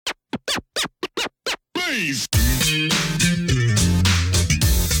Blaze.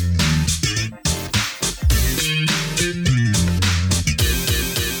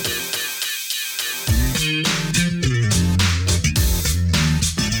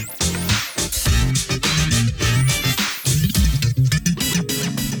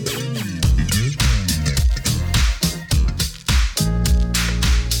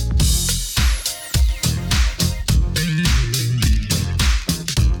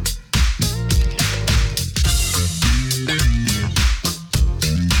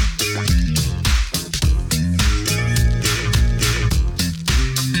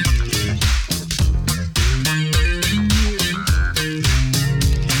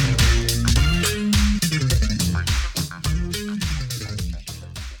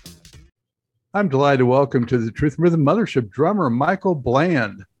 I'm delighted to welcome to the Truth and Rhythm Mothership drummer Michael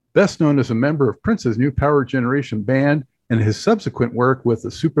Bland, best known as a member of Prince's New Power Generation band and his subsequent work with the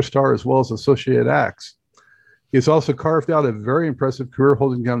Superstar as well as associated acts. He has also carved out a very impressive career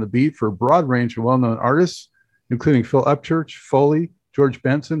holding down the beat for a broad range of well-known artists, including Phil Upchurch, Foley, George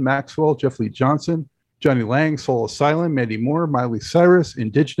Benson, Maxwell, Jeff Lee Johnson, Johnny Lang, Soul Asylum, Mandy Moore, Miley Cyrus,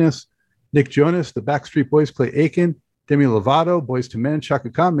 Indigenous, Nick Jonas, the Backstreet Boys, Clay Aiken, Demi Lovato, Boyz II Men, Chaka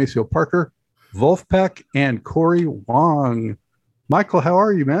Khan, Maceo Parker, Wolfpack, and Corey Wong. Michael, how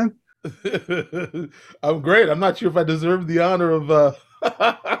are you, man? I'm great. I'm not sure if I deserve the honor of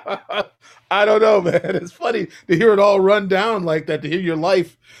I don't know, man. It's funny to hear it all run down like that, to hear your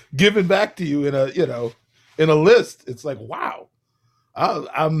life given back to you in a list. It's like, wow.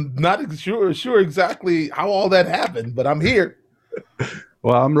 I'm not sure exactly how all that happened, but I'm here.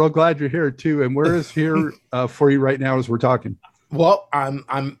 Well, I'm real glad you're here too. And where is here for you right now as we're talking? Well,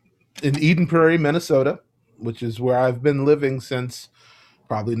 I'm in Eden Prairie, Minnesota, which is where I've been living since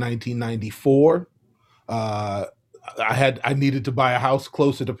probably 1994. I needed to buy a house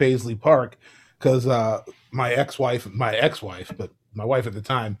closer to Paisley Park because my ex-wife, but my wife at the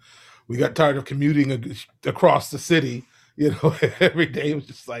time, we got tired of commuting across the city. Every day. It was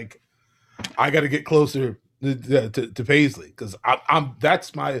just like, I got to get closer to Paisley because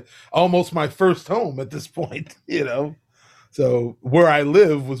that's almost my first home at this point. So where I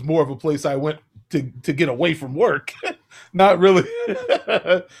live was more of a place I went to get away from work. Not really,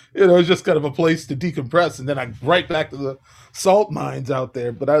 it's just kind of a place to decompress. And then I right back to the salt mines out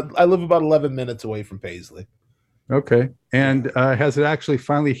there. But I live about 11 minutes away from Paisley. Okay. And has it actually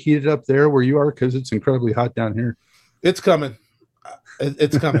finally heated up there where you are? Because it's incredibly hot down here. It's coming.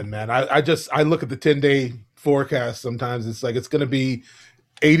 It's coming, man. I look at the 10-day forecast sometimes. It's like it's going to be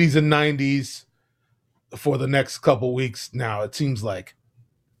 80s and 90s for the next couple weeks now, it seems like.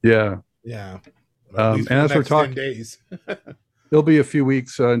 Yeah. And as we're talking, 10 days. There'll be a few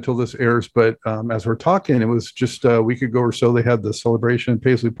weeks until this airs, but as we're talking, it was just a week ago or so they had the celebration in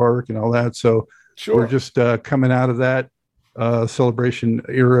Paisley Park and all that. So sure. We're just coming out of that celebration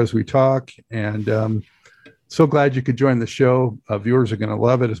era as we talk. And so glad you could join the show. Viewers are going to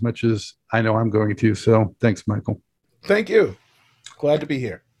love it as much as I know I'm going to. So thanks, Michael. Thank you. Glad to be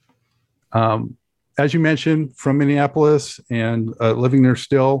here. As you mentioned, from Minneapolis and living there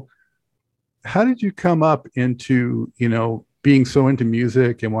still, how did you come up into, being so into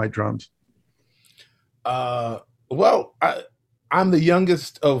music and why drums? Well, I'm the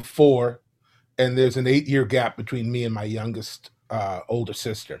youngest of four, and there's an 8-year gap between me and my youngest older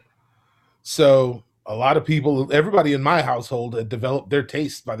sister. So a lot of people, everybody in my household had developed their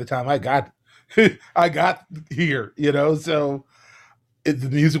taste by the time I got here, so the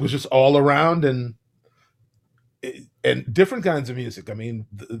music was just all around and different kinds of music. I mean,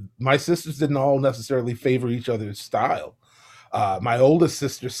 my sisters didn't all necessarily favor each other's style. My oldest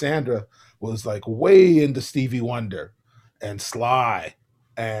sister, Sandra, was like way into Stevie Wonder and Sly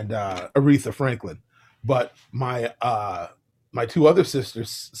and Aretha Franklin. But my two other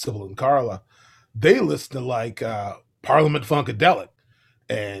sisters, Sybil and Carla, they listened to like Parliament Funkadelic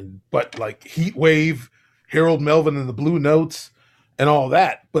but like Heat Wave, Harold Melvin and the Blue Notes and all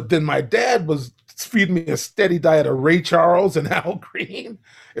that. But then my dad was feeding me a steady diet of Ray Charles and Al Green,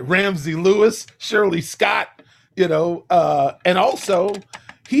 Ramsey Lewis, Shirley Scott, and also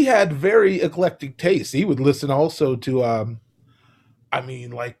he had very eclectic taste. He would listen also to,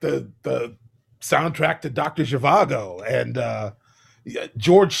 like the soundtrack to Dr. Zhivago and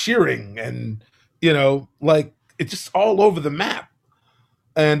George Shearing and, like it's just all over the map.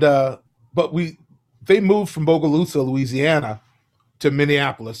 And, but they moved from Bogalusa, Louisiana to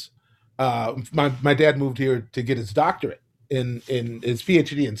Minneapolis. My dad moved here to get his doctorate in his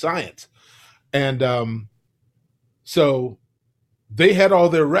PhD in science. And so they had all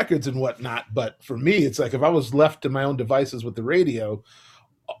their records and whatnot. But for me, it's like if I was left to my own devices with the radio,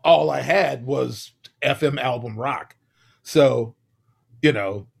 all I had was FM album rock. So, you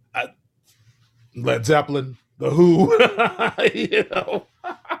know, Led Zeppelin, The Who, you know,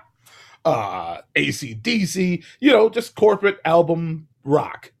 AC/DC, you know, just corporate album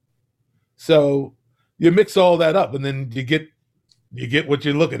rock. So you mix all that up, and then you get what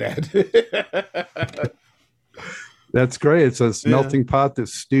you're looking at. That's great. It's a Yeah, melting pot,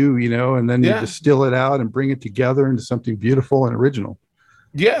 this stew, you know, and then you yeah, distill it out and bring it together into something beautiful and original.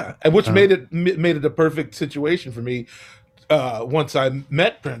 yeah, and which Uh, made it a perfect situation for me once I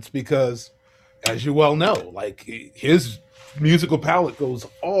met Prince, because, as you well know, like his musical palette goes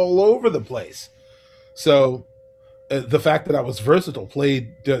all over the place. So the fact that I was versatile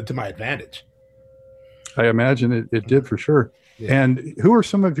played to my advantage. I imagine it did for sure. Yeah. And who are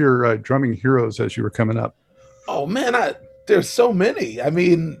some of your drumming heroes as you were coming up? Oh man, there's so many. I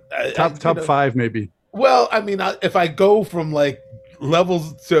mean, Top five, maybe. well, I mean, if I go from like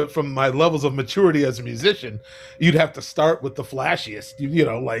from my levels of maturity as a musician, you'd have to start with the flashiest. You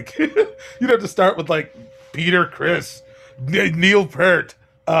know, like you'd have to start with like Peter Criss, Neil Peart,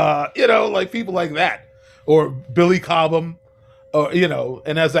 you know, like people like that, or Billy Cobham, or you know.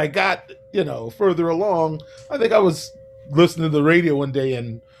 And as I got, you know, further along, I think I was listening to the radio one day,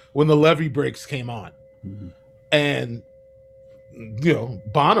 and when the Levee Breaks came on, Mhm. and you know,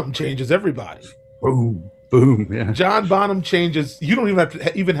 Bonham changes everybody. Boom, boom. Yeah. John Bonham changes. You don't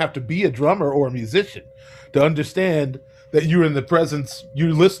even have to be a drummer or a musician to understand that you're in the presence.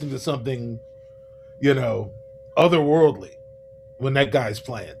 You're listening to something, you know, otherworldly when that guy's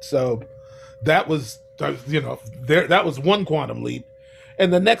playing. So that was, you know, there. That was one quantum leap,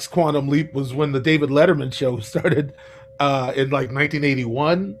 and the next quantum leap was when the David Letterman show started in like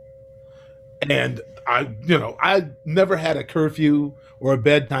 1981. And you know, I never had a curfew or a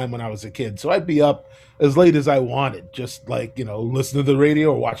bedtime when I was a kid, so I'd be up as late as I wanted, just like, you know, listening to the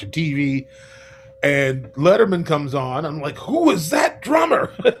radio or watching TV. And Letterman comes on, I'm like, who is that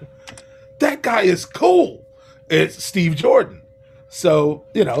drummer? That guy is cool. It's Steve Jordan. So,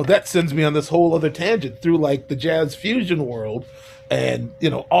 you know, that sends me on this whole other tangent through like the jazz fusion world, and you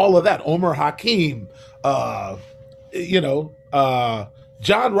know, all of that. Omar Hakim, uh, you know,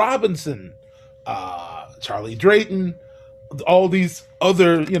 John Robinson, Charlie Drayton, all these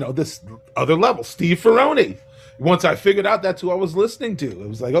other, you know, this other level, Steve Ferroni. Once I figured out that's who I was listening to, it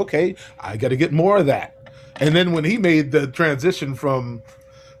was like, okay, I got to get more of that. And then when he made the transition from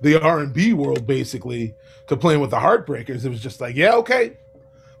the R&B world basically to playing with the Heartbreakers, it was just like, yeah, okay,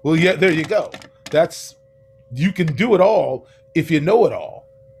 well, yeah, there you go. That's, you can do it all if you know it all,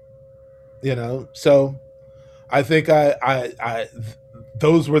 you know. So I think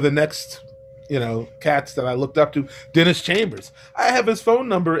those were the next, you know, cats that I looked up to. Dennis Chambers. I have his phone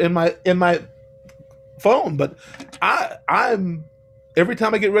number in my phone, but I'm every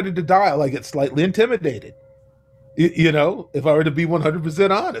time I get ready to dial, I get slightly intimidated. You know, if I were to be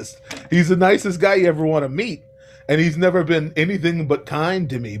 100% honest, he's the nicest guy you ever want to meet, and he's never been anything but kind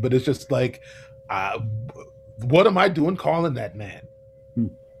to me. But it's just like, uh, what am I doing calling that man? Hmm.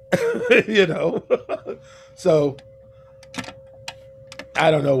 You know, so I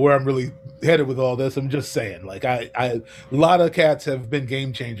don't know where I'm really headed with all this. I'm just saying, like, a lot of cats have been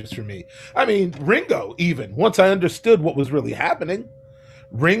game changers for me. I mean, Ringo, even once I understood what was really happening,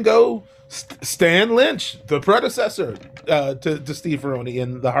 Ringo, Stan Lynch, the predecessor to Steve Ferroni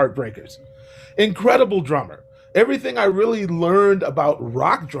in the Heartbreakers, incredible drummer. Everything I really learned about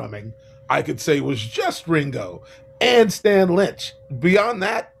rock drumming, I could say, was just Ringo and Stan Lynch. Beyond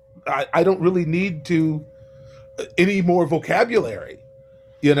that, I don't really need to any more vocabulary.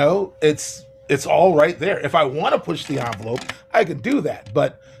 You know, it's all right there. If I want to push the envelope, I can do that.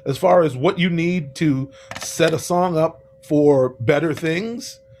 But as far as what you need to set a song up for better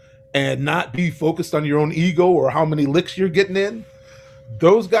things and not be focused on your own ego or how many licks you're getting in,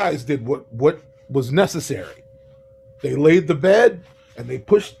 those guys did what was necessary. They laid the bed and they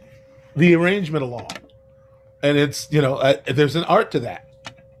pushed the arrangement along. And it's, you know, there's an art to that.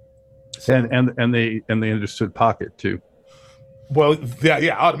 So, And they understood pocket too. well,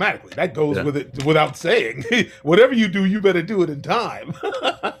 yeah, automatically. That goes Yeah. with it without saying. Whatever you do, you better do it in time.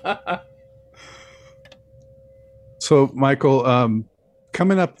 So, Michael,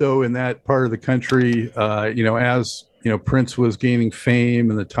 coming up though in that part of the country, you know, as you know, Prince was gaining fame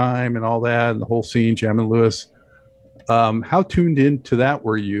and the time and all that, and the whole scene, Jam and Lewis. How tuned into that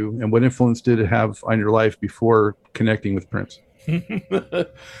were you, and what influence did it have on your life before connecting with Prince?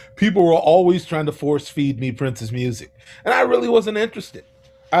 People were always trying to force feed me Prince's music, and I really wasn't interested.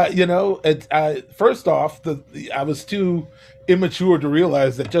 First off, I was too immature to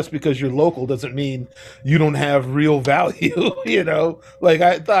realize that just because you're local doesn't mean you don't have real value. Like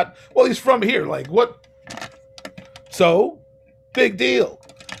I thought, well, he's from here. Like what? So big deal.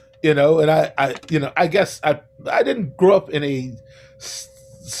 And I guess I didn't grow up in a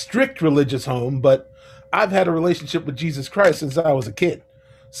strict religious home, but I've had a relationship with Jesus Christ since I was a kid.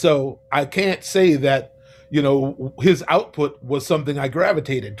 So I can't say that, his output was something I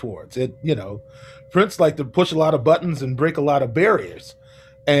gravitated towards. Prince liked to push a lot of buttons and break a lot of barriers.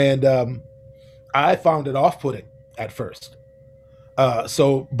 And I found it off putting at first.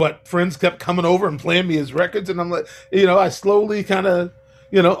 But friends kept coming over and playing me his records. And I'm like, I slowly kind of,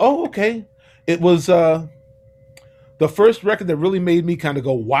 oh, okay. It was the first record that really made me kind of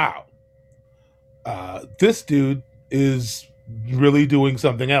go, wow, this dude is really doing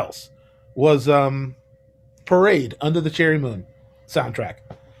something else. Was Parade, Under the Cherry Moon soundtrack.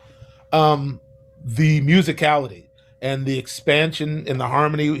 The musicality and the expansion and the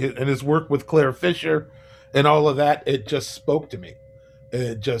harmony and his work with Claire Fisher and all of that, it just spoke to me.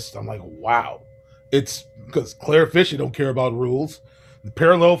 I'm like, wow. It's because Claire Fisher don't care about rules, the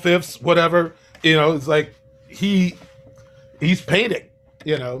parallel fifths, whatever. It's like he's painting,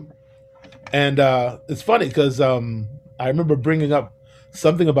 And it's funny because I remember bringing up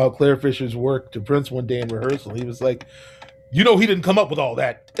something about Claire Fisher's work to Prince one day in rehearsal. He was like, he didn't come up with all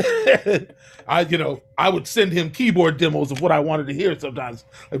that. I would send him keyboard demos of what I wanted to hear sometimes.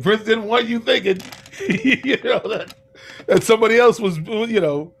 Like Prince didn't want you thinking, that somebody else was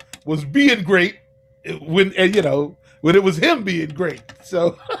being great when it was him being great.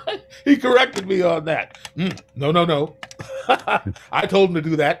 So he corrected me on that. No. I told him to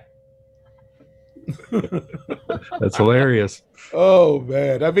do that. That's hilarious. Oh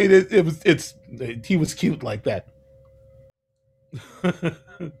man, I mean, he was cute like that.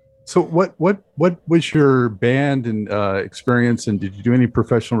 So what was your band and experience, and did you do any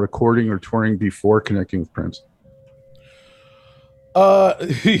professional recording or touring before connecting with Prince?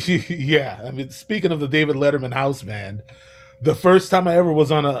 Yeah. I mean, speaking of the David Letterman house band, the first time I ever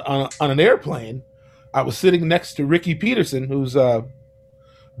was on an airplane, I was sitting next to Ricky Peterson, who's a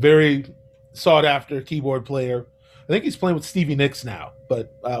very sought after keyboard player. I think he's playing with Stevie Nicks now,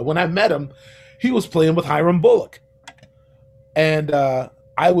 but when I met him, he was playing with Hiram Bullock. And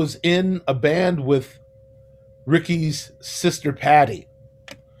I was in a band with Ricky's sister Patty,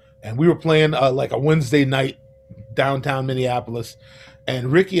 and we were playing like a Wednesday night downtown Minneapolis.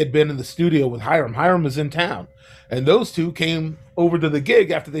 And Ricky had been in the studio with Hiram. Hiram was in town, and those two came over to the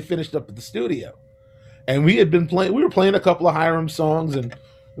gig after they finished up at the studio. And we were playing a couple of Hiram songs, and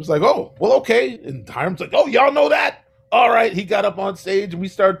it was like, oh, well, okay. And Hiram's like, oh, y'all know that? All right. He got up on stage and we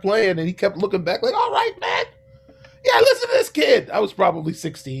started playing, and he kept looking back like, all right, man. Yeah, listen to this kid. I was probably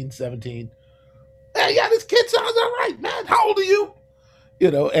 16, 17. Yeah, this kid sounds all right, man. How old are you?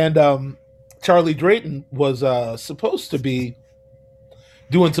 And Charlie Drayton was supposed to be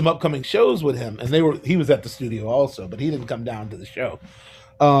doing some upcoming shows with him, and he was at the studio also, but he didn't come down to the show.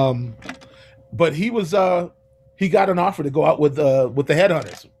 But he got an offer to go out with the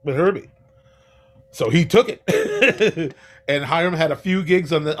Headhunters with Herbie, so he took it. And Hiram had a few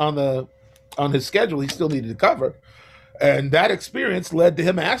gigs on his schedule he still needed to cover, and that experience led to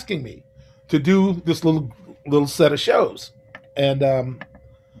him asking me to do this little set of shows, and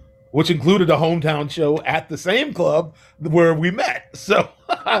which included a hometown show at the same club where we met. So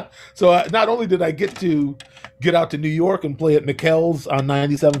not only did I get out to New York and play at McKell's on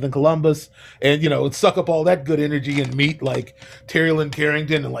 97th and Columbus, and suck up all that good energy and meet like Terry Lynn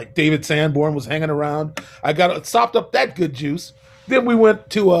Carrington and like David Sanborn was hanging around. I sopped up that good juice. Then we went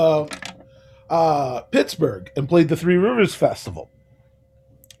to Pittsburgh and played the Three Rivers Festival.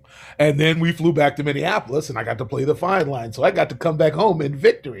 And then we flew back to Minneapolis, and I got to play the Fine Line. So I got to come back home in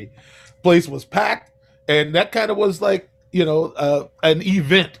victory. Place was packed, and that kind of was like, an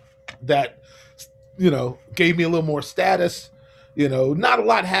event that, gave me a little more status. Not a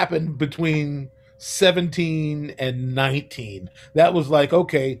lot happened between 17 and 19. That was like,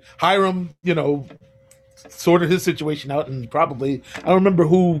 okay, Hiram, sorted his situation out, and probably, I don't remember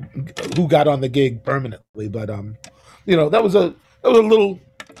who got on the gig permanently, but that was a little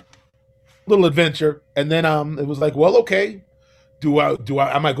adventure. And then it was like, well, okay,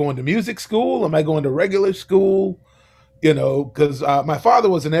 am I going to music school? Am I going to regular school? Because my father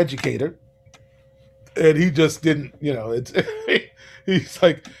was an educator, and he just didn't, it's he's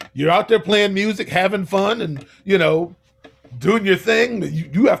like, you're out there playing music, having fun, and doing your thing.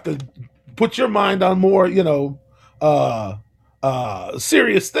 You have to put your mind on more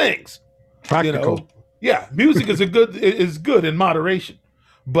serious things. Practical. Yeah, music is good in moderation.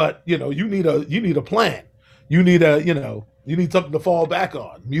 but you need a plan. You need something to fall back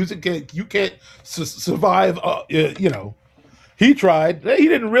on. Music can't you can't survive. He tried. He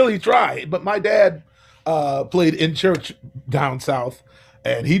didn't really try, but my dad played in church down south,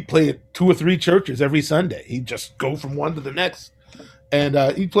 and he played two or three churches every Sunday. He'd just go from one to the next, and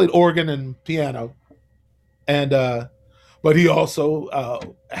he played organ and piano, and but he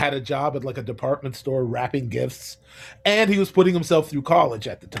also had a job at like a department store wrapping gifts, and he was putting himself through college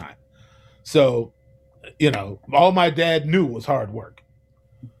at the time. So all my dad knew was hard work.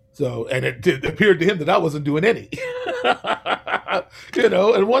 So, and it appeared to him that I wasn't doing any.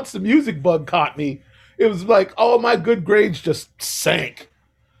 And once the music bug caught me, it was like all my good grades just sank.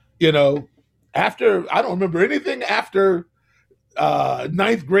 You know, after I don't remember anything after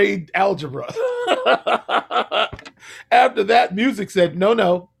ninth grade algebra. After that, music said, "No,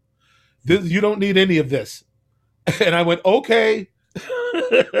 no, you don't need any of this." And I went, "Okay."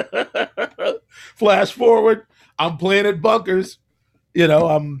 Flash forward, I'm playing at Bunkers.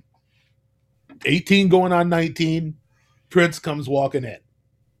 I'm 18 going on 19. Prince comes walking in.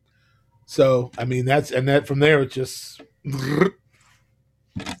 So, I mean, that from there, it just.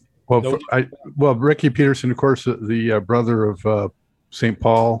 Well, Nope. Ricky Peterson, of course, the brother of St.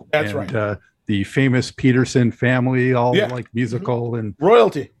 Paul. That's and, right. The famous Peterson family, all Yeah. like musical and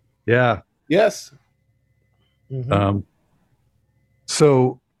Royalty. yeah. Yes. Mhm.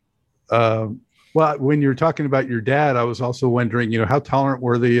 So, well, when you're talking about your dad, I was also wondering, how tolerant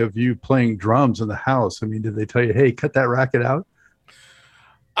were they of you playing drums in the house? I mean, did they tell you, "Hey, cut that racket out"?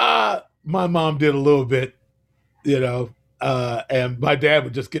 My mom did a little bit, and my dad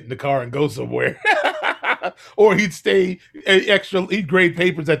would just get in the car and go somewhere, or he'd stay extra. He'd grade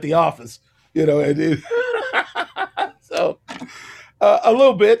papers at the office, so a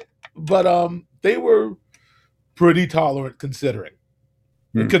little bit, but they were pretty tolerant considering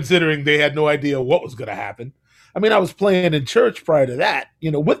they had no idea what was going to happen. I mean, I was playing in church prior to that,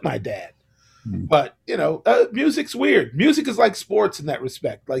 with my dad. Hmm. But music's weird. Music is like sports in that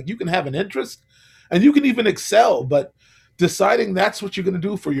respect. Like you can have an interest, and you can even excel, but deciding that's what you're going to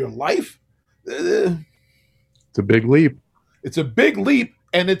do for your life, uh, It's a big leap. it's a big leap,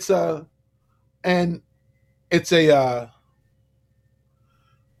 and it's a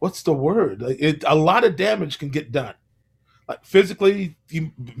what's the word? Like, a lot of damage can get done, like physically,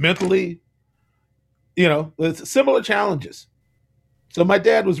 mentally. It's similar challenges. So my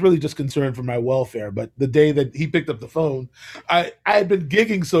dad was really just concerned for my welfare. But the day that he picked up the phone, I had been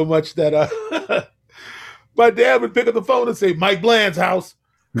gigging so much that my dad would pick up the phone and say, "Mike Bland's house,"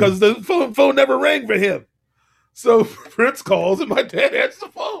 because the phone never rang for him. So Prince calls and my dad answers the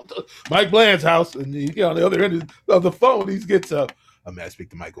phone. Mike Bland's house, and on the other end of the phone, he gets "May I speak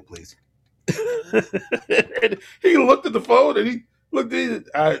to Michael, please?" And he looked at the phone and he looked at it.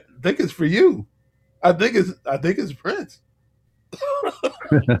 "I think it's for you. I think it's Prince."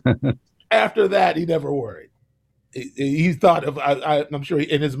 After that, he never worried. He thought of. I'm sure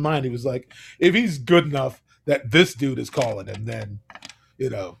in his mind he was like, if he's good enough that this dude is calling him, then you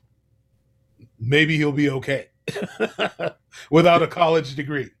know maybe he'll be okay without a college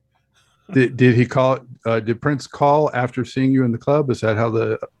degree. Did he call? Did Prince call after seeing you in the club? Is that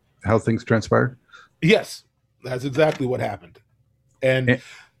how things transpired? Yes, that's exactly what happened. And And,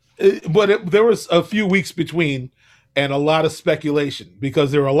 there was a few weeks between, and a lot of speculation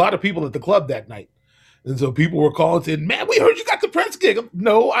because there were a lot of people at the club that night, and so people were calling saying, "Man, we heard you got the Prince gig."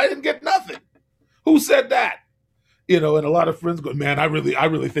 No, I didn't get nothing. Who said that? And a lot of friends go, "Man, I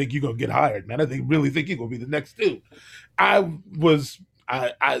really think you're gonna get hired, man. Really think you're gonna be the next dude." I was,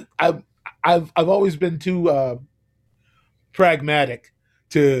 I've always been too pragmatic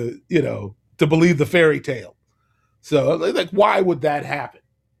to believe the fairy tale. So, like, why would that happen?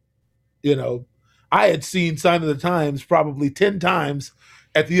 You know, I had seen Sign of the Times probably 10 times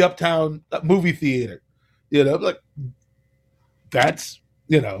at the Uptown movie theater. Like, that's,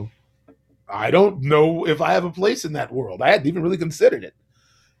 I don't know if I have a place in that world. I hadn't even really considered it,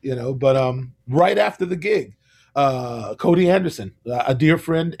 but right after the gig, Cody Anderson, a dear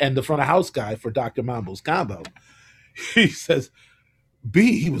friend and the front of house guy for Dr. Mambo's combo, he says,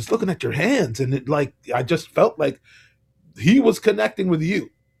 "B, he was looking at your hands, and I just felt like he was connecting with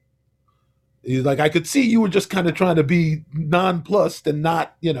you. He's like, I could see you were just kind of trying to be nonplussed and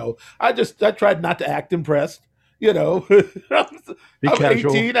not, I tried not to act impressed, be I'm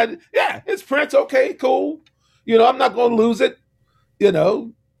casual. 18. Yeah, it's Prince. Okay, cool. I'm not going to lose it. You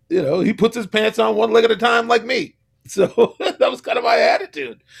know, he puts his pants on one leg at a time like me. So that was kind of my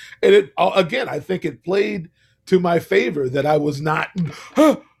attitude. And again, I think it played to my favor that I was not,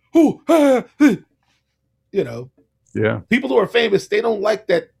 you know, Yeah. People who are famous, they don't like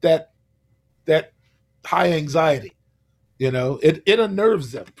that high anxiety. It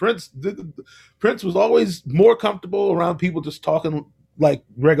unnerves them. Prince was always more comfortable around people just talking like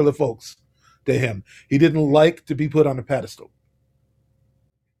regular folks to him. He didn't like to be put on a pedestal.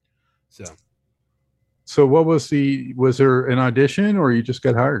 So, So what was there an audition or you just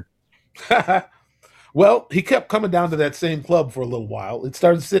got hired? well, he kept coming down to that same club for a little while. It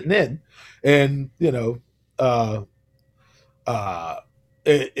started sitting in, and uh, uh,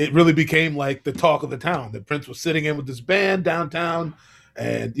 it really became like the talk of the town. That Prince was sitting in with this band downtown,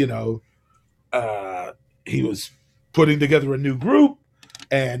 and uh, he was putting together a new group,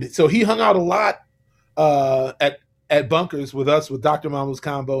 and so he hung out a lot at Bunkers with us with Dr. Mambo's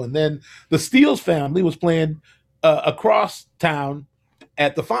Combo, and then the Steels family was playing across town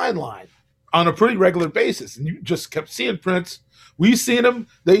at the Fine Line on a pretty regular basis, and you just kept seeing Prince. We seen him,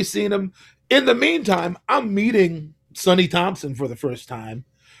 they seen him. In the meantime, I'm meeting Sonny Thompson for the first time,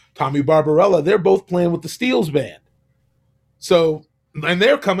 Tommy Barbarella. They're both playing with the Steels band. So, and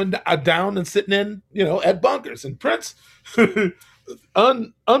they're coming down and sitting in, at Bunkers. And Prince,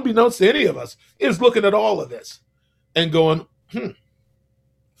 unbeknownst to any of us, is looking at all of this and going,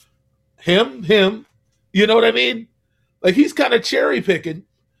 him, you know what I mean? Like he's kind of cherry picking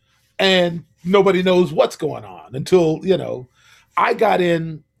and nobody knows what's going on until, I got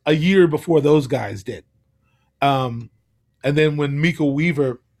in a year before those guys did. And then when Miko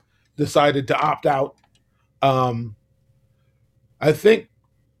Weaver decided to opt out, um, I think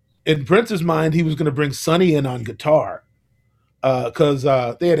in Prince's mind, he was going to bring Sonny in on guitar because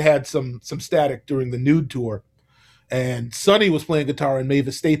they had some static during the Nude tour, and Sonny was playing guitar in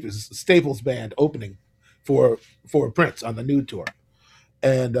Mavis Staples band opening for Prince on the Nude tour,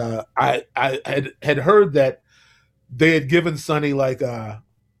 and I had heard that they had given Sonny like a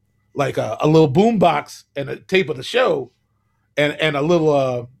little boom box and a tape of the show and a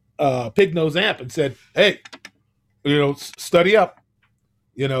little pig nose amp and said, hey, study up,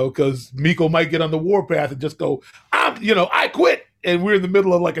 because Miko might get on the warpath and just go, I quit. And we're in the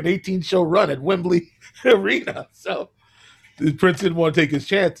middle of like an 18-show run at Wembley Arena. So Prince didn't want to take his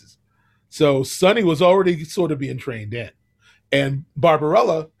chances. So Sonny was already sort of being trained in. And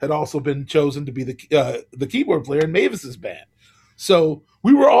Barbarella had also been chosen to be the keyboard player in Mavis's band. So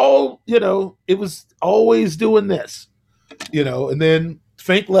we were all, it was always doing this, and then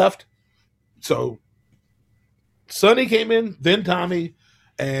Fink left. So Sonny came in, then Tommy,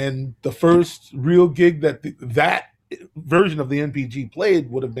 and the first real gig that version of the NPG played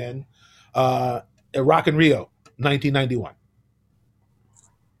would have been at Rock in Rio, 1991.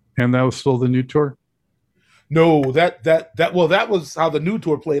 And that was still the new tour? No, that was how the new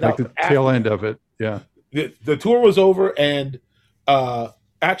tour played like out. the tail end of it. Yeah. The tour was over, and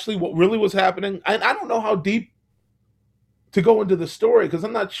actually what really was happening, and I don't know how deep to go into the story because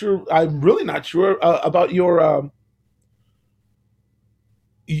I'm really not sure about your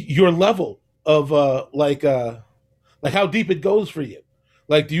level of like how deep it goes for you.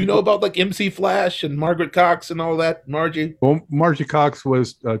 Like, do you know about like MC Flash and Margaret Cox and all that, Margie? Well, Margie Cox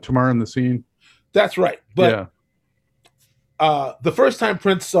was Tomorrow in the Scene. That's right. But the first time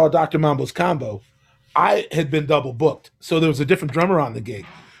Prince saw Dr. Mambo's Combo, I had been double booked. So there was a different drummer on the gig.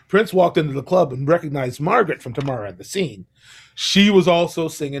 Prince walked into the club and recognized Margaret from Tomorrow in the Scene. She was also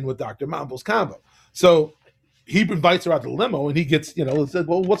singing with Dr. Mambo's Combo. So he invites her out to the limo and he gets, said,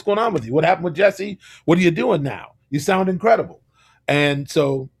 well, what's going on with you? What happened with Jesse? What are you doing now? You sound incredible. And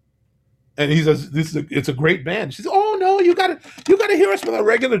he says, it's a great band. She says, oh no, you gotta hear us with a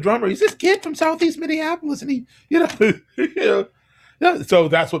regular drummer. He's this kid from Southeast Minneapolis. And he, yeah. So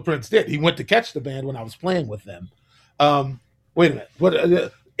that's what Prince did. He went to catch the band when I was playing with them. Wait a minute.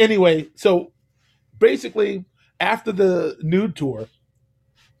 What? Anyway, so basically after the Nude tour,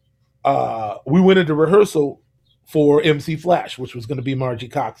 we went into rehearsal for MC Flash, which was going to be Margie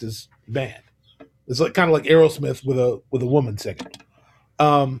Cox's band. It's like kind of like Aerosmith with a woman singing.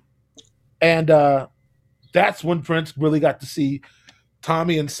 And that's when Prince really got to see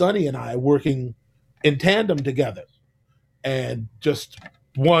Tommy and Sonny and I working in tandem together. And just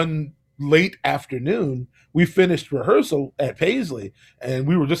one late afternoon, we finished rehearsal at Paisley and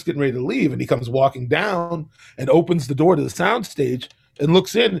we were just getting ready to leave. And he comes walking down and opens the door to the soundstage and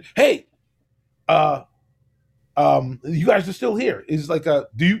looks in. Hey, you guys are still here. He's like,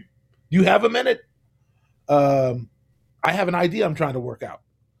 do you have a minute? I have an idea I'm trying to work out.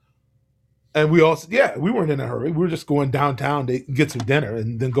 And we all said, yeah, we weren't in a hurry. We were just going downtown to get some dinner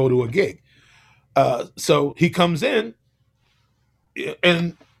and then go to a gig. So he comes in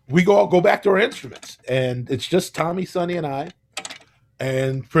and we all go back to our instruments. And it's just Tommy, Sonny, and I.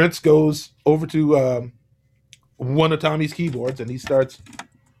 And Prince goes over to one of Tommy's keyboards, and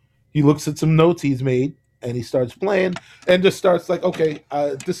he looks at some notes he's made, and he starts playing, and just starts like, okay,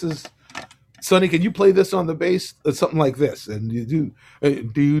 this is Sonny. Can you play this on the bass? Something like this, and you do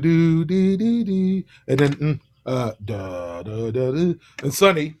do do do do do, and then da da da da, and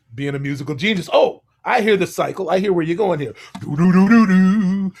Sonny, being a musical genius, oh, I hear the cycle. I hear where you're going here. Do do do do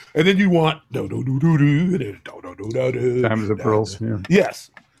do, and then you want do do do do do, do do do do do. Diamonds and Pearls. Yeah.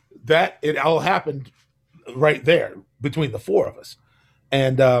 Yes, that it all happened right there between the four of us,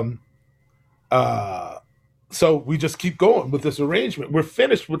 and so we just keep going with this arrangement. We're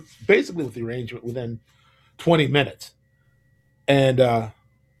finished with the arrangement within 20 minutes, and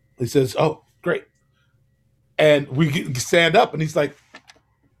he says, "Oh, great," and we stand up, and he's like,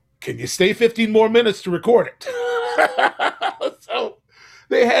 "Can you stay 15 more minutes to record it?" So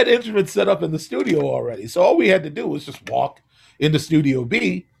they had instruments set up in the studio already, so all we had to do was just walk into Studio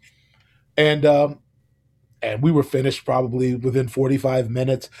B, and we were finished probably within 45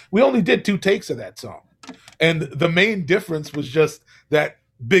 minutes. We only did 2 takes of that song. And the main difference was just that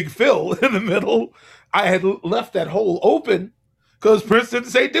big fill in the middle. I had left that hole open because Prince didn't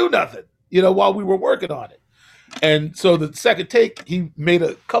say do nothing, while we were working on it. And so the second take, he made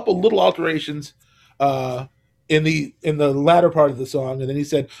a couple little alterations in the latter part of the song. And then he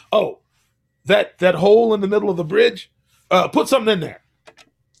said, oh, that hole in the middle of the bridge, put something in there.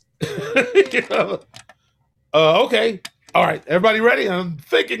 Okay. All right, everybody ready? I'm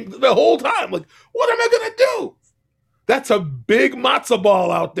thinking the whole time, like, what am I going to do? That's a big matzo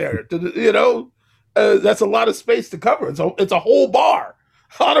ball out there. That's a lot of space to cover. It's a whole bar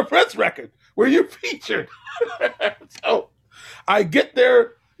on a Prince record where you're featured. So I get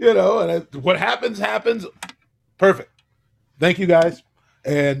there, and what happens. Perfect. Thank you, guys.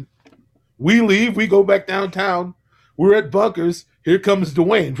 And we leave. We go back downtown. We're at Bunkers. Here comes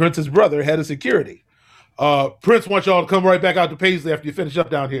Dwayne, Prince's brother, head of security. Prince wants y'all to come right back out to Paisley after you finish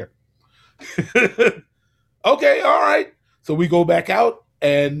up down here. Okay, all right. So we go back out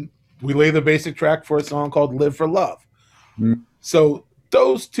and we lay the basic track for a song called Live for Love. Mm. So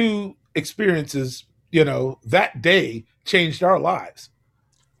those 2 experiences, that day changed our lives.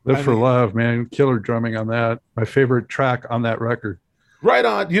 Live for Love, man. Killer drumming on that. My favorite track on that record. Right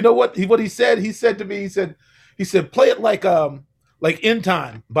on. You know what he said? He said to me, he said, play it like In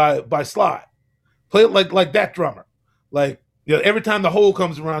Time by Sly. Play it like that drummer. Like, every time the hole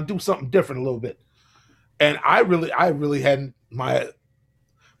comes around, do something different a little bit. And I really hadn't my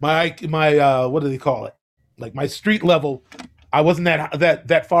what do they call it? Like my street level, I wasn't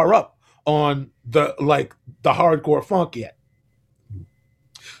that far up on the hardcore funk yet.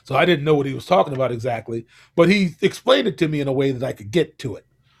 So I didn't know what he was talking about exactly, but he explained it to me in a way that I could get to it.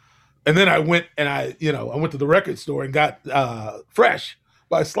 And then I went and I went to the record store and got Fresh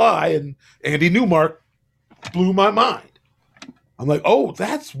by Sly, and Andy Newmark blew my mind. I'm like, oh,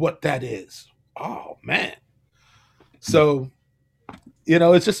 that's what that is. Oh, man. So,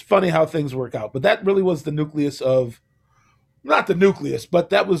 it's just funny how things work out. But that really was the nucleus of, not the nucleus,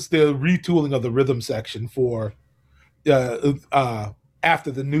 but that was the retooling of the rhythm section for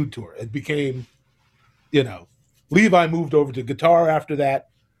after the Nude tour. It became, Levi moved over to guitar after that,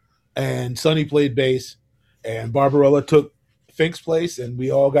 and Sonny played bass, and Barbarella took Fink's place, and we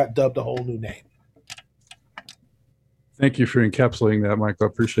all got dubbed a whole new name. Thank you for encapsulating that, Michael. I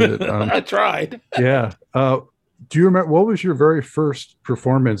appreciate it. I tried. Yeah. Do you remember, what was your very first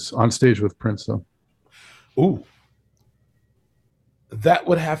performance on stage with Prince, though? Ooh. That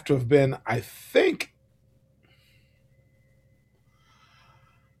would have to have been, I think,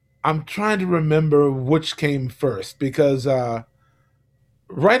 I'm trying to remember which came first, because right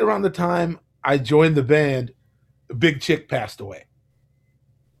around the time I joined the band, Big Chick passed away.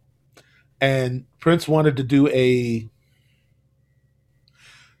 And Prince wanted to do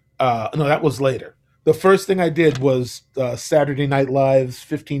no, that was later. The first thing I did was Saturday Night Live's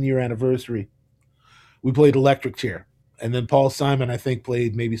 15-year anniversary. We played Electric Chair. And then Paul Simon, I think,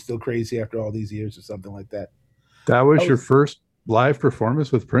 played Maybe Still Crazy After All These Years or something like that. That was your first live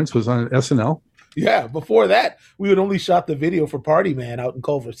performance with Prince, was on SNL? Yeah. Before that, we had only shot the video for Party Man out in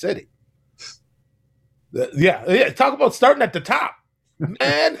Culver City. Yeah. Talk about starting at the top,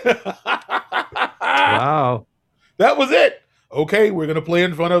 man. Wow. That was it. Okay, we're going to play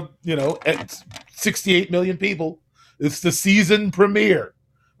in front of, 68 million people. It's the season premiere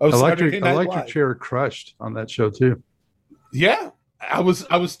of Saturday Night Live. Electric Chair crushed on that show, too. Yeah. I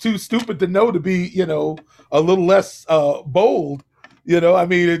was too stupid to know to be, a little less bold. I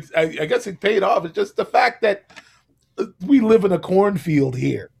mean, I guess it paid off. It's just the fact that we live in a cornfield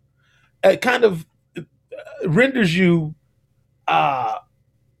here. It kind of renders you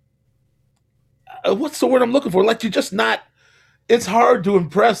what's the word I'm looking for? Like you're just not. It's hard to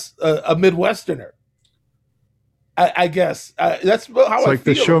impress a Midwesterner. I guess that's how It's I like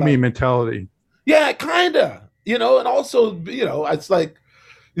the feel show me about. mentality. Yeah, kinda. And also, it's like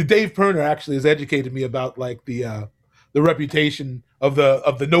Dave Perner actually has educated me about like the reputation of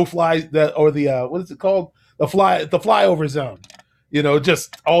the no fly or the what is it called, the flyover zone.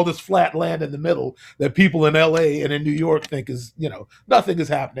 Just all this flat land in the middle that people in L.A. and in New York think is nothing is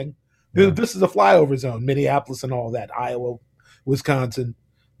happening. Yeah. This is a flyover zone, Minneapolis and all that, Iowa, Wisconsin,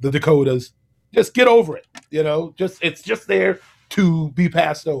 the Dakotas. Just get over it. Just it's just there to be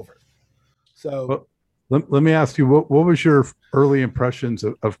passed over. So Well, let me ask you, what was your early impressions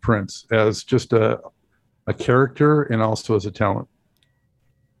of Prince as just a character and also as a talent?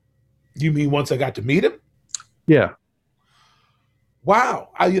 you mean once I got to meet him? Yeah. Wow,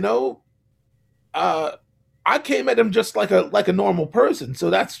 uh, I came at him just like a normal person, so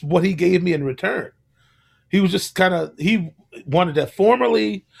that's what he gave me in return. He was just he wanted to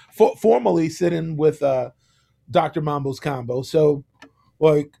formally sit in with Dr. Mambo's combo. So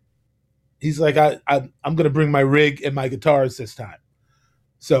like he's like I'm gonna bring my rig and my guitars this time.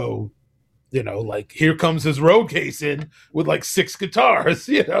 So like here comes his road case in with like six guitars,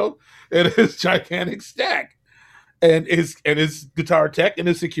 and his gigantic stack, and his guitar tech and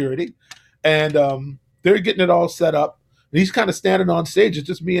his security, and they're getting it all set up. And he's kind of standing on stage. It's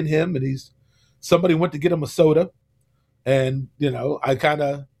just me and him, and somebody went to get him a soda, and I kind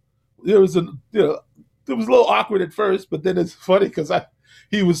of it was a it was a little awkward at first, but then it's funny because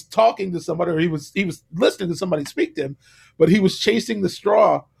he was talking to somebody, or he was listening to somebody speak to him, but he was chasing the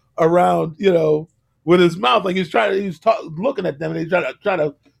straw around, with his mouth, like looking at them, and he's trying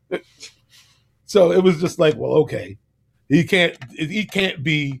to. So it was just like, well, okay, he can't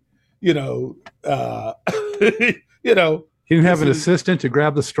be, you know, uh, you know, He didn't have this an is assistant to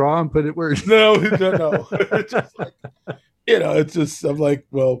grab the straw and put it where. no, no, no. It's just like, it's just I'm like,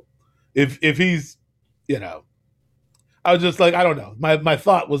 well, if he's, you know, I was just like, I don't know. My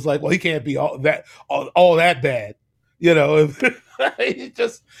thought was like, well, he can't be all that bad, you know.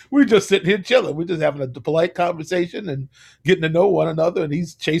 We're just sitting here chilling. We're just having a polite conversation and getting to know one another, and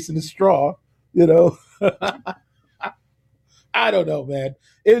he's chasing the straw, you know. I don't know, man.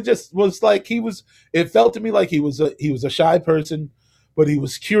 It just was like he was. It felt to me like he was a shy person, but he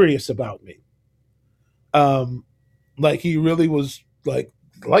was curious about me. Um, like he really was like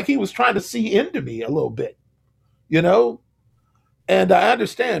he was trying to see into me a little bit, you know. And I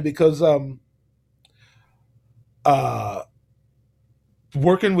understand because uh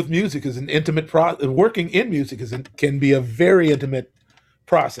working with music is an intimate working in music can be a very intimate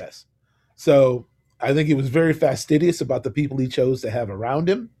process. So I think he was very fastidious about the people he chose to have around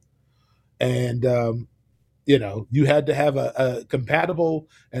him, and you had to have a compatible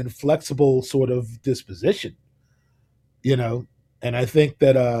and flexible sort of disposition, you know. And I think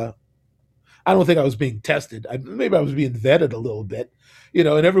that I don't think I was being tested. Maybe I was being vetted a little bit, and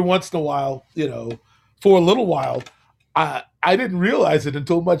every once in a while, for a little while, I didn't realize it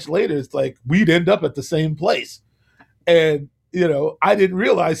until much later. It's like we'd end up at the same place, and I didn't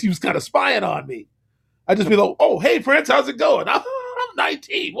realize he was kind of spying on me. I just be like, "Oh, hey, Prince, how's it going? I'm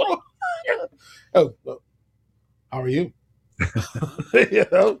 19. Oh, how are you? you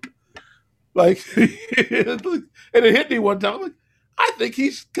know, like, and it hit me one time. I'm like, I think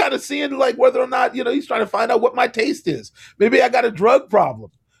he's kind of seeing like whether or not he's trying to find out what my taste is. Maybe I got a drug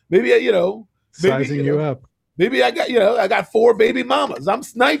problem. Maybe maybe Sizing you up. maybe I got four baby mamas. I'm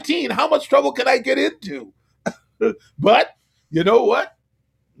 19. How much trouble can I get into? But you know what?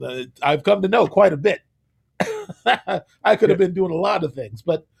 I've come to know quite a bit. I could Yeah. have been doing a lot of things,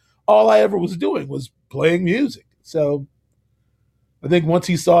 but all I ever was doing was playing music. So I think once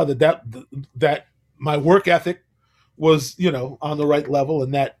he saw that my work ethic was on the right level,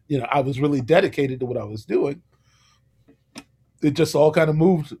 and that I was really dedicated to what I was doing, it just all kind of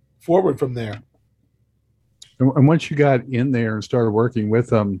moved forward from there. And once you got in there and started working with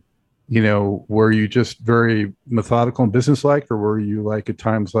them, were you just very methodical and businesslike, or were you like at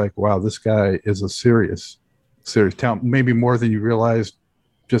times like, wow, this guy is a serious talent, maybe more than you realized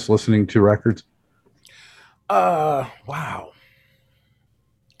just listening to records? Wow.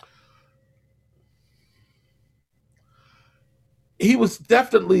 He was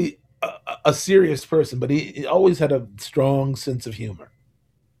definitely a serious person, but he always had a strong sense of humor.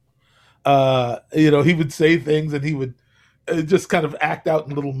 He would say things, and he would just kind of act out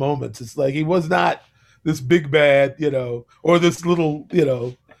in little moments. It's like he was not this big bad, or this little,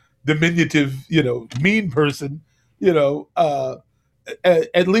 diminutive, mean person, you know.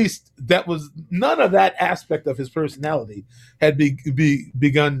 At least that was none of that aspect of his personality had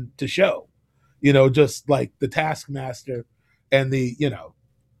begun to show. just like the taskmaster and the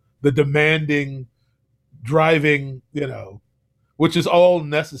demanding driving, which is all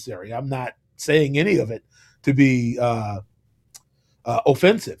necessary. I'm not saying any of it to be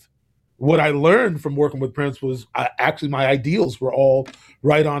offensive. What I learned from working with Prince was actually my ideals were all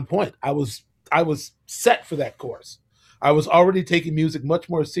right on point. I was set for that course. I was already taking music much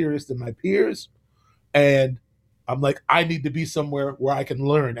more serious than my peers, and I'm like, I need to be somewhere where I can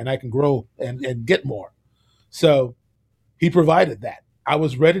learn and I can grow and get more. So he provided that. I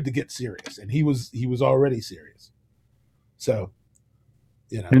was ready to get serious, and he was already serious. So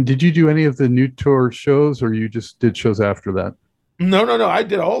And did you do any of the new tour shows, or you just did shows after that? no, no, no. I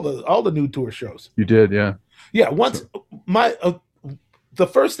did all the new tour shows. You did, yeah. Yeah, once So, my the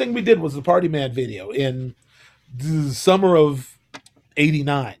first thing we did was the Party Man video in the summer of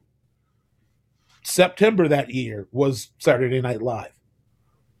 '89. September that year was Saturday Night Live,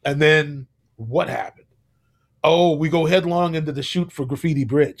 and then what happened? Oh, we go headlong into the shoot for Graffiti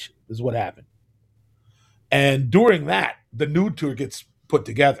Bridge. Is what happened. And during that, the nude tour gets put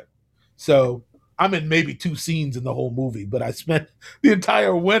together. So I'm in maybe two scenes in the whole movie, but I spent the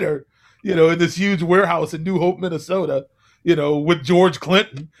entire winter, in this huge warehouse in New Hope, Minnesota, with George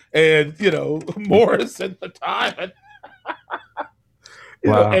Clinton and, Morris at the time, and,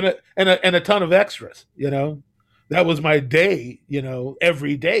 wow. and a ton of extras, That was my day,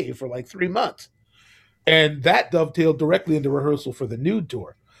 every day for like 3 months. And that dovetailed directly into rehearsal for the nude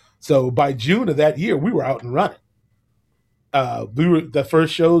tour. So by June of that year, we were out and running. The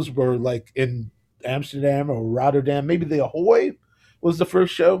first shows were like in Amsterdam or Rotterdam. Maybe the Ahoy was the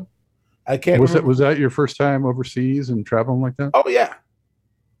first show. I can't Was that remember. was that your first time overseas and traveling like that? Oh yeah,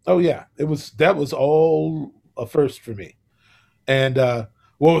 oh yeah. That was all a first for me. And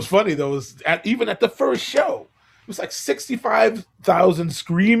what was funny though was even at the first show, it was like 65,000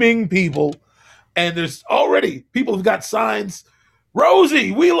 screaming people, and there's already people have got signs.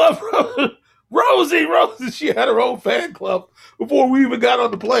 Rosie, we love Rosie. Rosie, she had her own fan club before we even got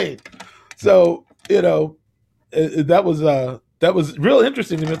on the plane. So that was real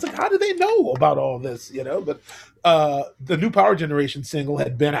interesting to me. It's like, how do they know about all this? But the new Power Generation single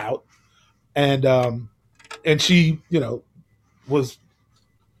had been out, and she was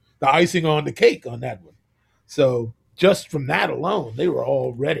the icing on the cake on that one. So just from that alone, they were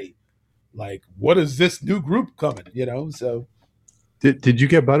all ready. Like, what is this new group coming? So Did you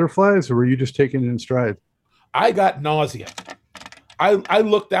get butterflies, or were you just taking it in stride? I got nausea. I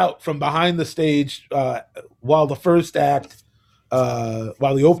looked out from behind the stage while the first act,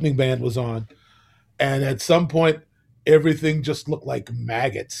 while the opening band was on, and at some point, everything just looked like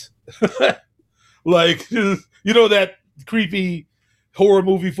maggots. Like, that creepy horror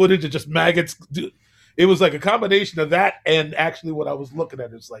movie footage of just maggots. It was like a combination of that and actually what I was looking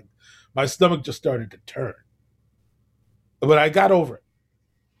at. It's like my stomach just started to turn, but I got over it.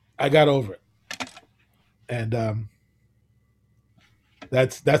 I got over it, and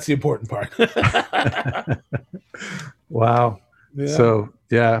that's the important part. Wow. Yeah. So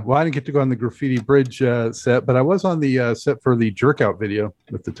yeah, well, I didn't get to go on the Graffiti Bridge set, but I was on the set for the Jerk Out video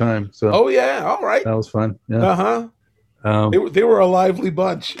at the time. So Oh yeah. All right. that was fun. Yeah. Uh huh. They Um, were they were a lively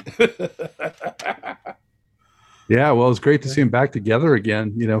bunch. yeah. Well, it was great to see them back together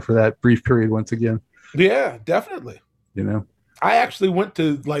again. For that brief period once again. Yeah, definitely. You know. I actually went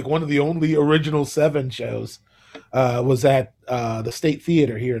to like one of the only original seven shows. Was at the State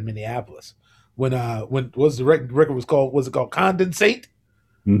Theater here in Minneapolis. When was the record was called? Was it called Condensate?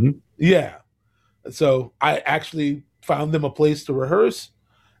 Hmm. Yeah. So I actually found them a place to rehearse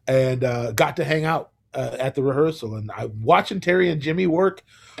and got to hang out at the rehearsal. And watching Terry and Jimmy work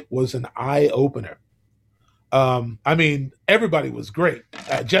was an eye opener. I mean, everybody was great.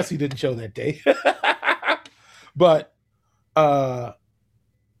 Jesse didn't show that day, but uh,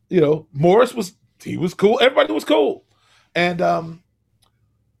 Morris was cool. Everybody was cool, and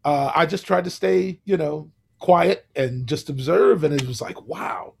I just tried to stay, quiet and just observe. And it was like,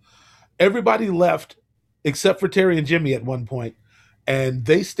 wow, everybody left except for Terry and Jimmy at one point, and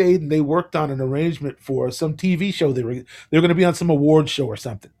they stayed and they worked on an arrangement for some TV show. They were going to be on some award show or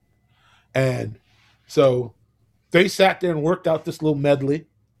something, and so they sat there and worked out this little medley,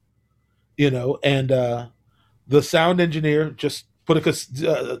 and the sound engineer just put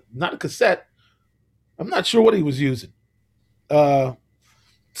not a cassette. I'm not sure what he was using. Uh,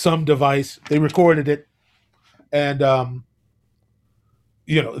 some device. They recorded it, and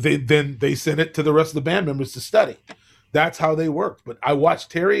they sent it to the rest of the band members to study. That's how they worked. But I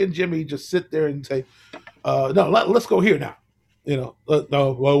watched Terry and Jimmy just sit there and say, "No, let's go here now." No.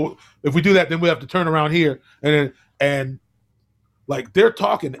 Well, if we do that, then we have to turn around here, and like they're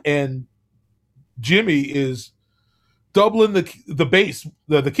talking, and Jimmy is doubling the bass,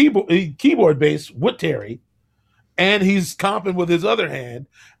 the keyboard bass with Terry, and he's comping with his other hand,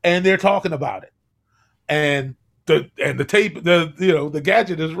 and they're talking about it, and the tape, the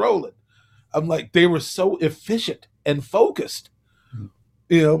gadget is rolling. I'm like, they were so efficient and focused,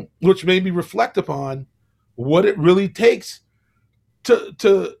 which made me reflect upon what it really takes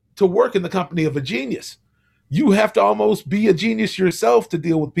to work in the company of a genius. You have to almost be a genius yourself to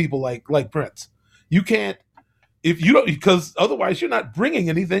deal with people like Prince. You can't, if you don't, because otherwise you're not bringing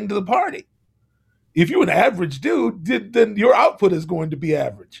anything to the party. If you're an average dude, then your output is going to be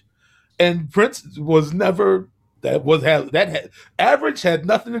average. And Prince was never average had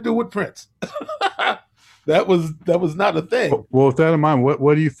nothing to do with Prince. that was not a thing. Well, with that in mind,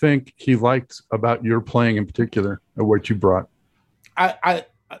 what do you think he liked about your playing in particular, or what you brought?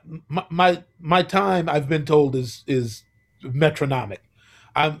 My time, I've been told, is metronomic.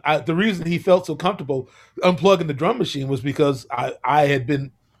 The reason he felt so comfortable unplugging the drum machine was because I had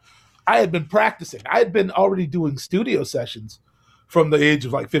been practicing. I had been already doing studio sessions from the age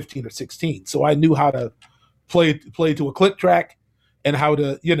of like 15 or 16, so I knew how to play to a click track and how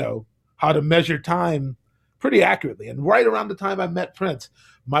to measure time pretty accurately. And right around the time I met Prince,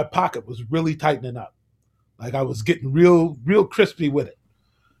 my pocket was really tightening up. Like I was getting real crispy with it.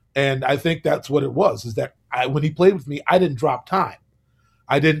 And I think that's what it was, is that when he played with me, I didn't drop time.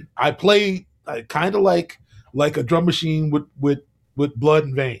 I played kind of like a drum machine with blood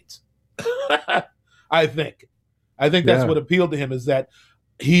and veins. I think that's what appealed to him, is that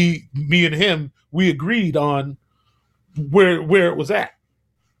me and him, we agreed on where it was at,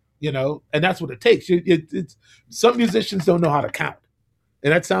 and that's what it takes. It's some musicians don't know how to count,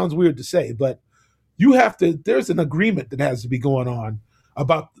 and that sounds weird to say, but you have to. There's an agreement that has to be going on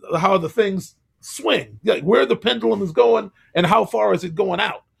about how the things swing, like where the pendulum is going and how far is it going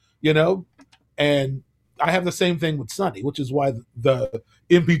out, And I have the same thing with Sonny, which is why the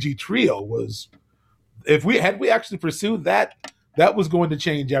MPG trio was. If we actually pursued that was going to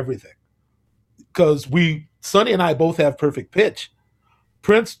change everything, because Sonny and I both have perfect pitch.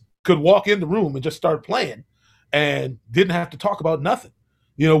 Prince could walk in the room and just start playing, and didn't have to talk about nothing.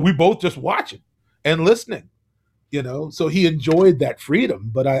 We both just watching and listening. So he enjoyed that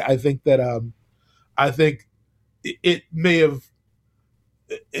freedom. But I think that I think it may have.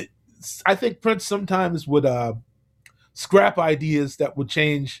 I think Prince sometimes would scrap ideas that would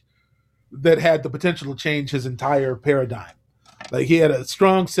change, that had the potential to change his entire paradigm. Like he had a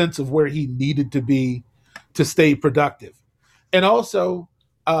strong sense of where he needed to be to stay productive, and also,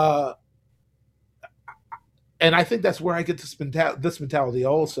 and I think that's where I get this mentality.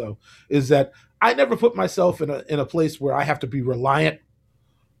 Also, is that I never put myself in a place where I have to be reliant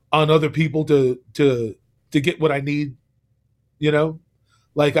on other people to get what I need.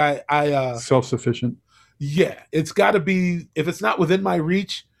 Like I self-sufficient. Yeah, it's got to be. If it's not within my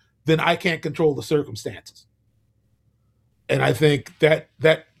reach, then I can't control the circumstances. And I think that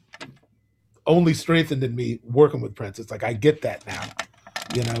only strengthened in me working with Prince. It's like I get that now.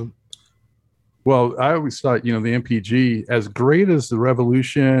 Well, I always thought, the MPG, as great as the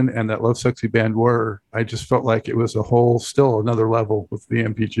Revolution and that Lovesexy band were, I just felt like it was still another level with the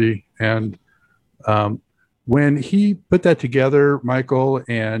MPG. And when he put that together, Michael,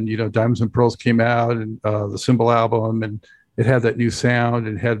 and Diamonds and Pearls came out, and the Symbol album, and it had that new sound,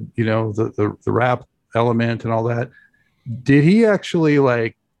 and had the rap element and all that. Did he actually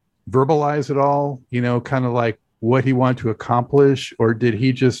like verbalize it all? Kind of like what he wanted to accomplish, or did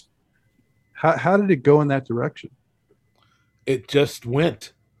he just? How did it go in that direction? It just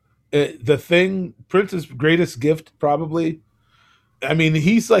went. Prince's greatest gift, probably. I mean,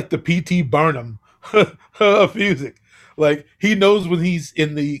 he's like the P.T. Barnum of music. Like he knows when he's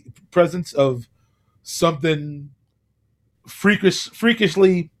in the presence of something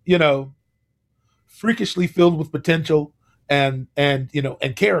freakishly filled with potential and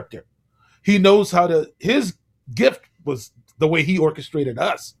character. He knows how to. His gift was the way he orchestrated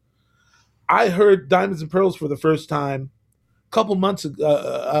us. I heard Diamonds and Pearls for the first time a couple of months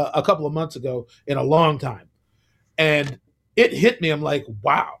ago in a long time, and it hit me. I'm like,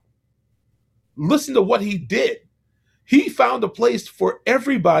 wow! Listen to what he did. He found a place for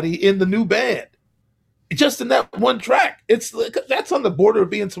everybody in the new band, just in that one track. That's on the border of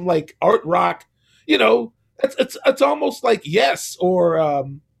being some like art rock. It's almost like Yes, or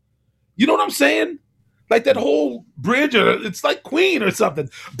you know what I'm saying? Like that whole bridge, or it's like Queen or something.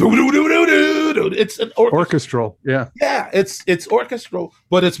 It's an orchestral, yeah. Yeah, it's orchestral,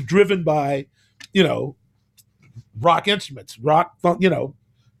 but it's driven by, rock instruments,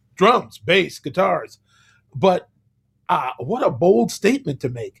 drums, bass, guitars. But what a bold statement to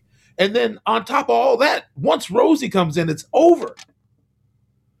make. And then on top of all that, once Rosie comes in, it's over.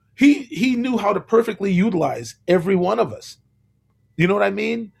 He knew how to perfectly utilize every one of us. You know what I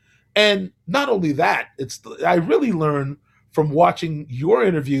mean? And not only that, I really learned from watching your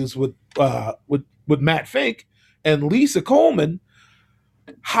interviews with Matt Fink and Lisa Coleman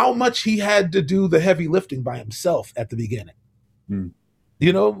how much he had to do the heavy lifting by himself at the beginning.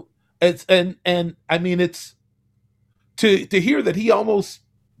 You know, and I mean, it's to hear that he almost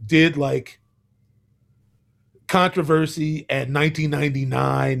did like Controversy and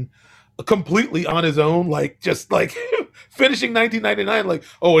 1999 completely on his own, like just like finishing 1999, like,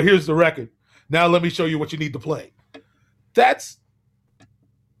 oh, here's the record. Now let me show you what you need to play. That's,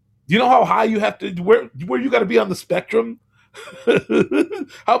 you know how high you have to, where you got to be on the spectrum,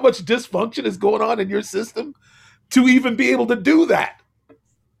 how much dysfunction is going on in your system to even be able to do that.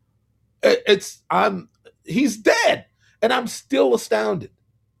 He's dead, and I'm still astounded.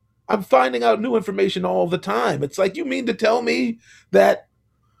 I'm finding out new information all the time. It's like, you mean to tell me that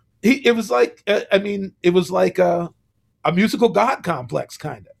it was like, it was like a musical God complex,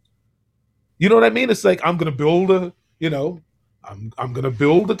 kind of. You know what I mean? It's like, I'm going to build I'm going to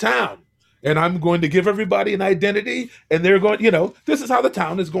build a town, and I'm going to give everybody an identity, and they're going, this is how the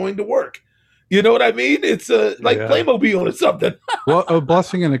town is going to work. You know what I mean? It's like Playmobil or something. Well, a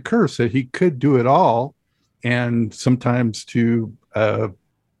blessing and a curse that he could do it all, and sometimes to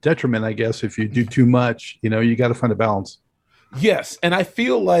detriment, I guess, if you do too much. You got to find a balance. Yes, and I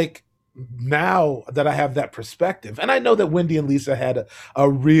feel like now that I have that perspective, and I know that Wendy and Lisa had a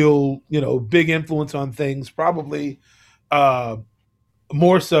real, big influence on things, probably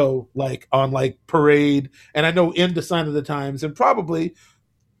more so like on like Parade, and I know in the Sign of the Times, and probably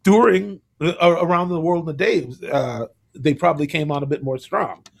during Around the World in a Day, they probably came on a bit more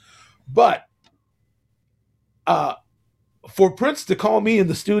strong. But for Prince to call me in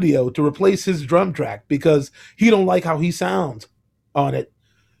the studio to replace his drum track because he don't like how he sounds on it,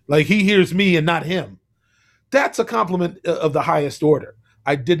 like he hears me and not him, that's a compliment of the highest order.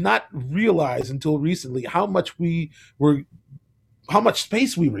 I did not realize until recently how much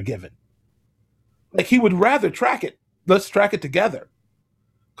space we were given. Like, he would rather track it. Let's track it together,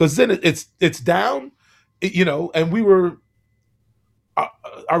 because then it's down, and we were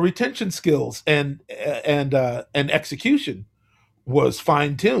our retention skills and execution was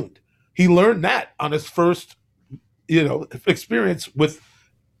fine tuned. He learned that on his first, experience with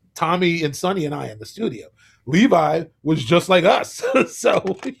Tommy and Sonny and I in the studio. Levi was just like us.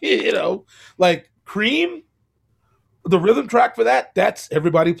 So, like Cream, the rhythm track for that's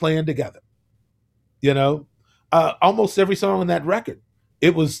everybody playing together. Almost every song on that record,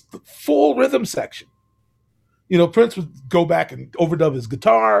 it was the full rhythm section. Prince would go back and overdub his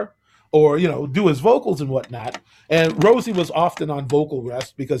guitar or, do his vocals and whatnot. And Rosie was often on vocal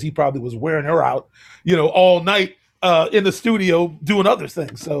rest because he probably was wearing her out, all night in the studio doing other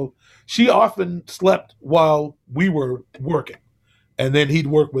things. So she often slept while we were working. And then he'd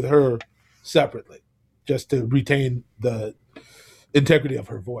work with her separately just to retain the integrity of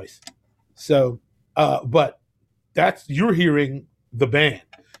her voice. So, but you're hearing the band.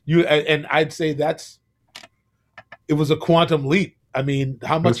 And I'd say it was a quantum leap. I mean,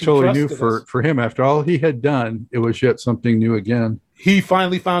 how much he totally new for him. After all he had done, it was yet something new again. He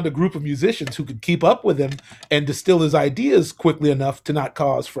finally found a group of musicians who could keep up with him and distill his ideas quickly enough to not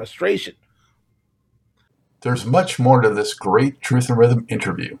cause frustration. There's much more to this great Truth in Rhythm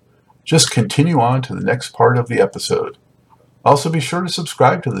interview. Just continue on to the next part of the episode. Also, be sure to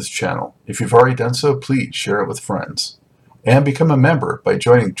subscribe to this channel. If you've already done so, please share it with friends. And become a member by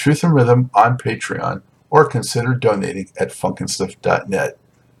joining Truth in Rhythm on Patreon, or consider donating at funkinstuff.net.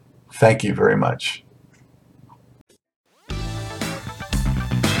 Thank you very much.